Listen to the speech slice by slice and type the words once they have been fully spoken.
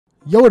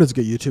Yo, what is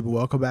good, YouTube?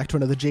 Welcome back to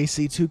another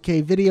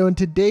JC2K video. In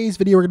today's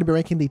video, we're going to be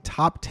ranking the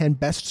top 10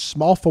 best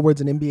small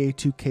forwards in NBA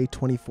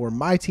 2K24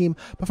 MyTEAM.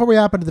 Before we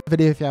hop into the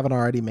video, if you haven't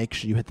already, make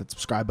sure you hit that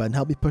subscribe button.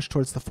 Help me push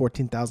towards the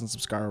 14,000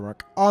 subscriber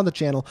mark on the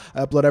channel.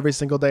 I upload every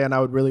single day, and I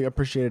would really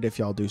appreciate it if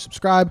y'all do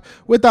subscribe.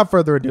 Without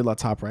further ado,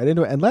 let's hop right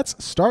into it. And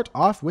let's start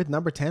off with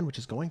number 10, which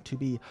is going to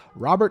be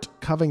Robert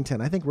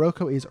Covington. I think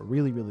Rocco is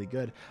really, really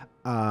good.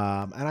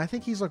 And I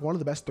think he's like one of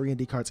the best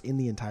 3-and-D cards in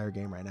the entire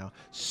game right now.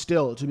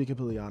 Still, to be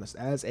completely honest,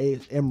 as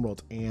a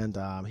Emerald, and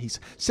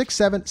he's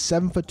 6'7",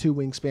 7'2"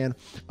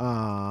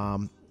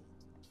 wingspan.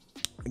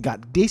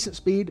 Got decent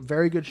speed,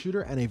 very good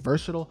shooter, and a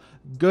versatile,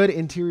 good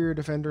interior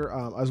defender,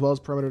 as well as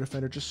perimeter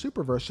defender. Just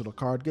super versatile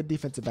card. Good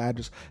defensive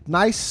badges.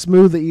 Nice,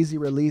 smooth, easy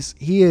release.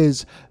 He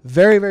is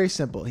very, very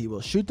simple. He will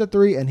shoot the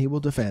three and he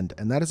will defend,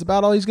 and that is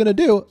about all he's going to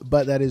do.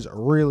 But that is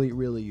really,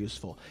 really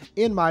useful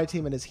in my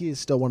team, and he is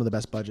still one of the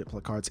best budget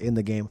cards in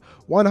the game.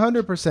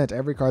 100%,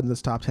 every card in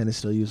this top 10 is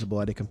still usable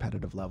at a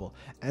competitive level,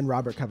 and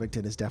Robert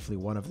Covington is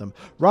definitely one of them.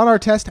 Ron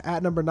Artest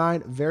at number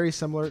 9, very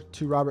similar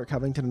to Robert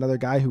Covington, another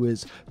guy who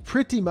is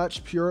pretty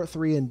much pure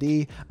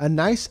 3-and-D. A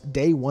nice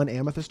day 1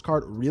 amethyst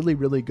card. Really,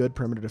 really good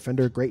perimeter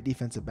defender. Great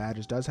defensive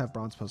badges. Does have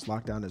bronze post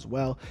lockdown as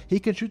well. He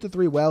can shoot the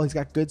three well. He's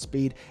got good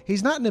speed.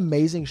 He's not an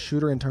amazing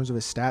shooter in terms of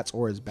his stats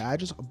or his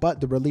badges,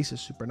 but the release is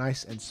super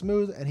nice and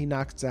smooth, and he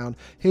knocks down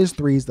his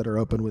threes that are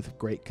open with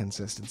great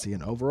consistency,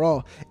 and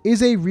overall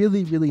is a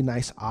really, really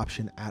nice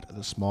option at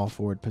the small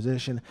forward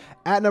position.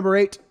 At number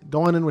 8,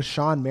 going in with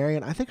Sean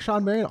Marion. I think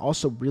Sean Marion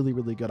also really,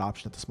 really good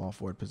option at the small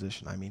forward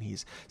position. I mean,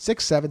 he's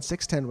 6'7",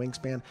 6'10"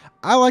 wingspan.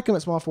 I like him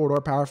at small forward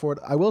or power forward.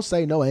 I will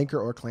say no anchor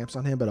or clamps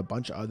on him, but a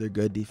bunch of other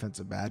good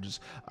defensive badges.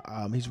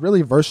 He's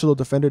really versatile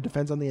defender,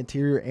 defends on the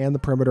interior and the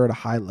perimeter at a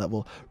high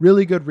level.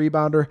 Really good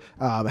rebounder,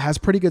 has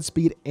pretty good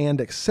speed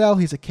and excel.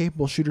 He's a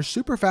capable shooter,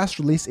 super fast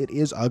release. It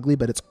is ugly,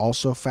 but it's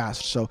also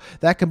fast, so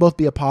that can both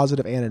be a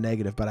positive and a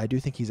negative, but I do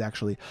think he's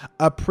actually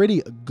a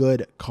pretty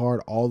good card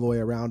all the way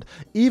around,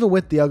 even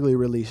with the ugly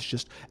release.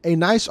 Just a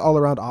nice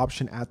all-around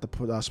option at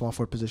the small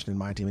forward position in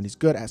my team, and he's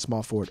good at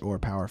small forward or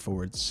power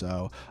forward.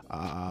 So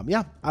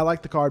yeah, I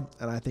like the card,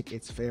 and I think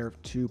it's fair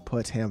to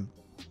put him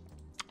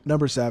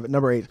number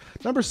 8.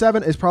 Number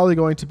 7 is probably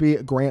going to be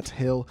Grant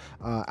Hill.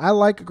 I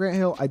like Grant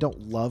Hill. I don't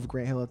love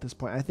Grant Hill at this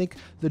point. I think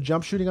the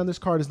jump shooting on this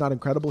card is not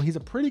incredible. He's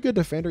a pretty good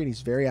defender, and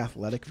he's very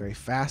athletic, very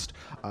fast.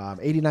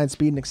 89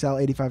 speed and excel,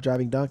 85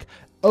 driving dunk.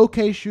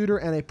 Okay shooter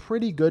and a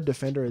pretty good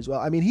defender as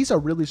well. I mean, he's a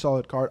really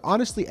solid card.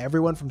 Honestly,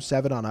 everyone from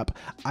 7 on up,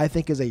 I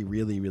think, is a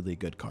really, really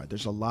good card.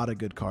 There's a lot of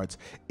good cards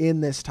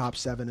in this top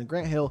 7, and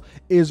Grant Hill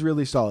is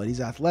really solid. He's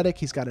athletic.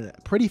 He's got a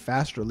pretty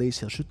fast release.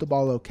 He'll shoot the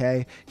ball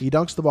okay. He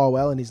dunks the ball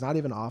well, and he's not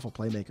even an awful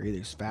playmaker either.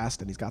 He's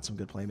fast, and he's got some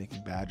good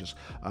playmaking badges.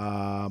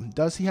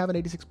 Does he have an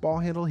 86 ball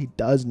handle? He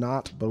does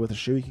not, but with a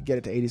shoe, he can get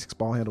it to 86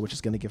 ball handle, which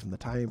is going to give him the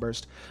timing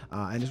burst,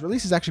 and his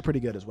release is actually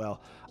pretty good as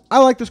well. I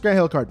like this Grant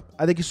Hill card.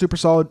 I think he's super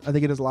solid. I think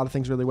he does a lot of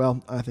things really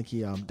well. I think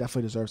he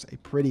definitely deserves a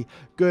pretty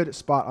good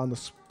spot on the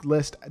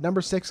list.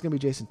 Number 6 is going to be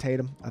Jason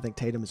Tatum. I think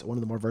Tatum is one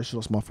of the more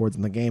versatile small forwards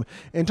in the game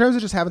in terms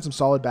of just having some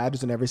solid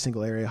badges in every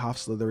single area. Hoff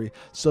Slithery,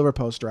 Silver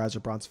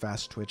Posterizer, Bronze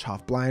Fast Twitch,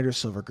 Hoff Blinder,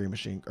 Silver Green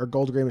Machine, or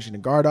Gold Green Machine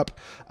and Guard Up,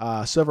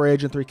 Silver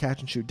Agent 3 Catch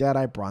and Shoot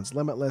Deadeye, Bronze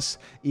Limitless.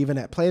 Even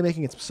at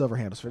playmaking, it's Silver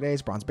Handles for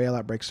Days, Bronze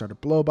Bailout, Break Starter,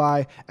 Blow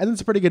By, and then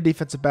some pretty good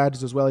defensive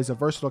badges as well. He's a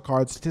versatile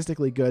card,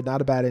 statistically good, not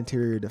a bad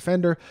interior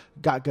defender,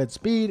 got good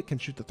speed, can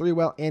shoot the three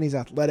well, and he's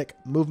athletic.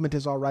 Movement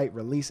is all right,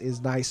 release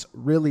is nice,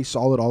 really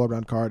solid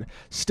all-around card.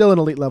 Still an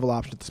elite level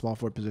option at the small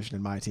forward position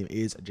in my team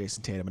is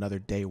Jason Tatum, another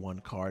day 1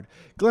 card.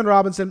 Glenn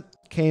Robinson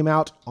came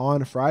out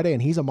on Friday,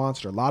 and he's a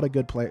monster. A lot of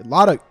good play,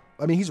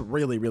 I mean, he's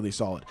really, really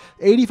solid.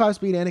 85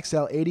 speed and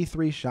excel,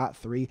 83 shot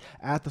 3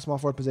 at the small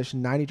forward position,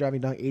 90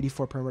 driving dunk,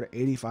 84 perimeter,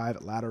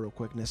 85 lateral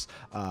quickness.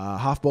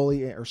 Hoff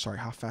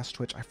fast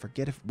twitch. I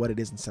forget what it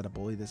is instead of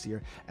bully this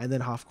year. And then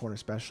Hoff corner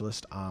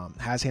specialist.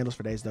 Has handles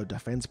for days though.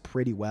 Defends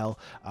pretty well.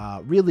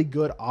 Really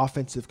good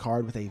offensive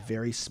card with a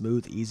very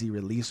smooth, easy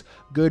release.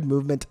 Good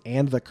movement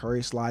and the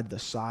Curry slide, the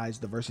size,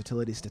 the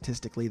versatility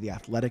statistically, the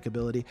athletic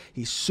ability.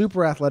 He's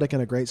super athletic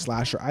and a great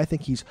slasher. I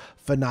think he's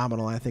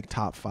phenomenal. I think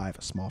top 5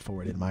 small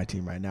forward in my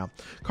team right now.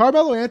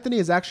 Carmelo Anthony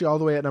is actually all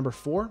the way at number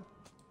 4.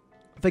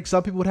 I think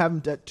some people would have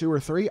him at 2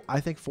 or 3. I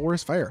think 4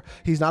 is fair.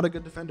 He's not a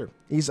good defender.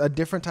 He's a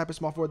different type of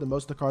small forward than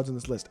most of the cards on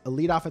this list.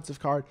 Elite offensive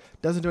card,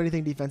 doesn't do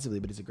anything defensively,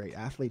 but he's a great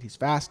athlete. He's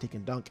fast, he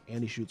can dunk,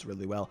 and he shoots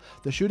really well.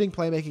 The shooting,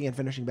 playmaking, and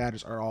finishing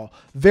badges are all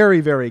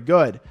very, very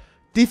good.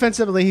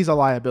 Defensively, he's a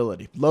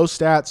liability. Low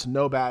stats,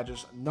 no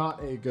badges, not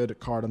a good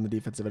card on the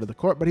defensive end of the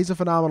court, but he's a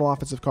phenomenal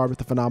offensive card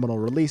with a phenomenal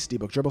release,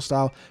 D-book dribble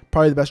style,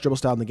 probably the best dribble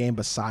style in the game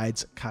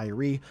besides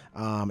Kyrie.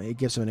 It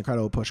gives him an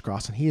incredible push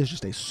cross, and he is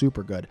just a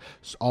super good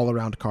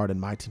all-around card in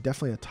my team.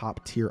 Definitely a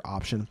top-tier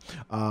option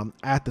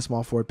at the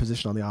small forward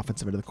position on the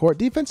offensive end of the court.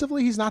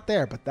 Defensively, he's not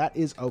there, but that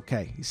is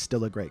okay. He's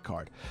still a great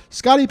card.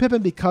 Scottie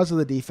Pippen, because of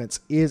the defense,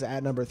 is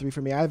at number 3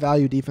 for me. I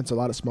value defense a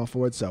lot at small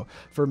forward, so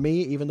for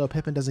me, even though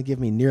Pippen doesn't give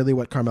me nearly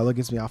what Carmelo gives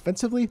gives me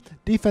offensively.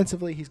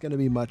 Defensively, he's going to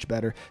be much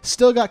better.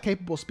 Still got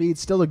capable speed,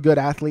 still a good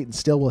athlete, and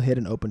still will hit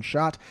an open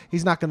shot.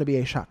 He's not going to be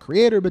a shot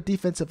creator, but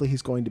defensively,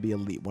 he's going to be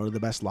elite. One of the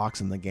best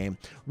locks in the game.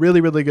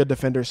 Really, really good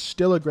defender.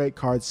 Still a great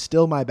card.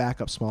 Still my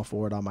backup small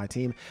forward on my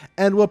team,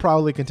 and will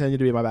probably continue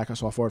to be my backup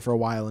small forward for a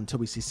while until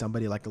we see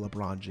somebody like a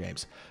LeBron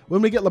James.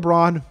 When we get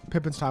LeBron,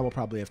 Pippen's time will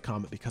probably have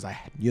come because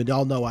you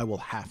all know I will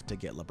have to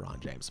get LeBron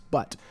James,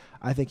 but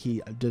I think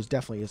he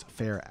definitely is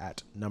fair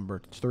at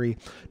number 3.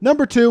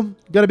 Number 2,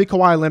 going to be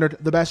Kawhi Leonard,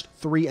 the best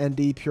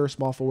 3-and-D pure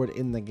small forward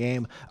in the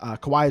game.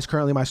 Kawhi is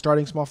currently my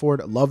starting small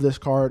forward. Love this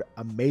card.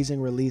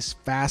 Amazing release,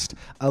 fast,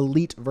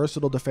 elite,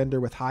 versatile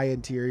defender with high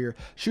interior.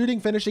 Shooting,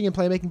 finishing, and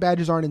playmaking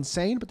badges aren't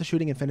insane, but the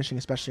shooting and finishing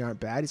especially aren't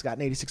bad. He's got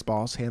an 86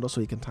 balls handle,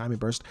 so he can time and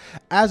burst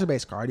as a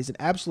base card. He's an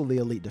absolutely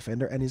elite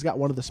defender, and he's got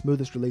one of the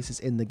smoothest releases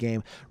in the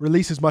game.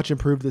 Release is much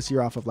improved this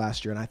year off of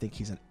last year, and I think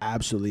he's an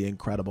absolutely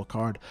incredible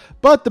card.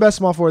 But the best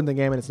small forward in the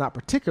game, and it's not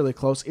particularly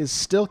close, is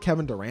still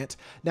Kevin Durant.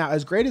 Now,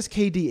 as great as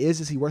KD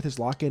is he worth his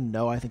lock-in?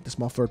 No, I think the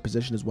small forward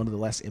position is one of the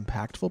less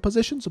impactful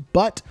positions,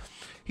 but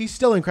he's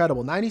still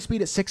incredible. 90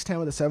 speed at 6'10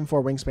 with a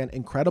 7'4 wingspan.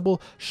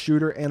 Incredible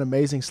shooter and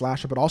amazing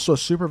slasher, but also a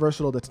super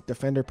versatile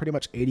defender, pretty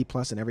much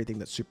 80+ in everything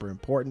that's super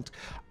important.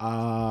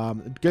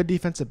 Good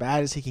defensive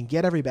badges. He can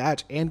get every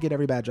badge and get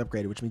every badge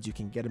upgraded, which means you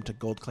can get him to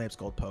gold clamps,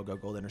 gold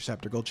pogo, gold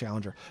interceptor, gold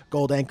challenger,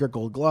 gold anchor,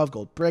 gold glove,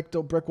 gold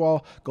brick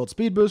wall, gold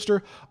speed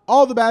booster.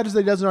 All the badges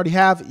that he doesn't already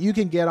have, you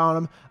can get on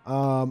him.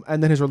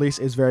 And then his release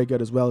is very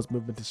good as well. His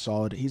movement is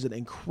solid. He's an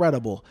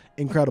incredible,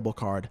 incredible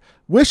card.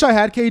 Wish I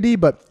had KD,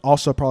 but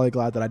also probably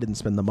glad that I didn't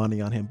spend the money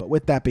on him. But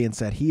with that being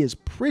said, he is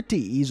pretty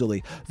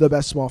easily the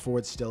best small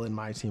forward still in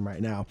my team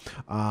right now.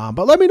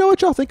 But let me know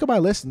what y'all think of my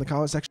list in the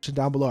comment section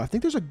down below. I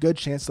think there's a good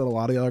chance that a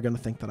lot of y'all are going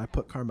to think that I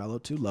put Carmelo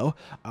too low.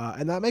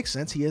 And that makes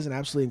sense. He is an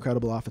absolutely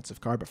incredible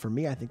offensive card. But for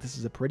me, I think this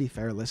is a pretty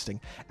fair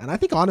listing. And I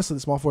think, honestly,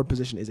 the small forward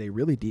position is a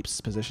really deep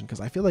position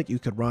because I feel like you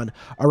could run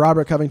a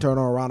Robert Covington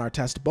or a Ron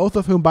Artest, both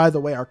of whom, by the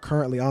way, are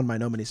currently on my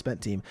No Money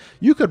Spent team.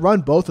 You could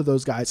run both of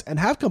those guys and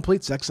have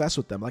complete success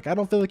with them. Like, I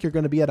don't feel like you're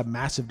going to be at a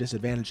massive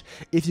disadvantage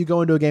if you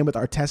go into a game with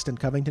Artest and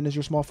Covington as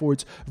your small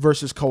forwards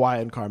versus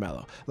Kawhi and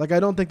Carmelo. Like, I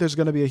don't think there's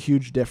going to be a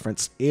huge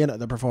difference in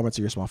the performance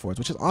of your small forwards,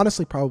 which is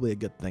honestly probably a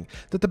good thing,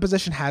 that the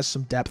position has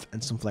some depth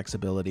and some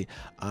flexibility.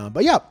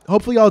 But yeah,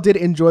 hopefully y'all did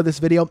enjoy this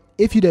video.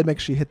 If you did, make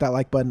sure you hit that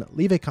like button,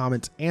 leave a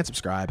comment, and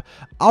subscribe.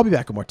 I'll be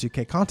back with more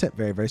 2K content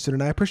very, very soon,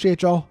 and I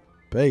appreciate y'all.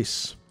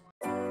 Peace.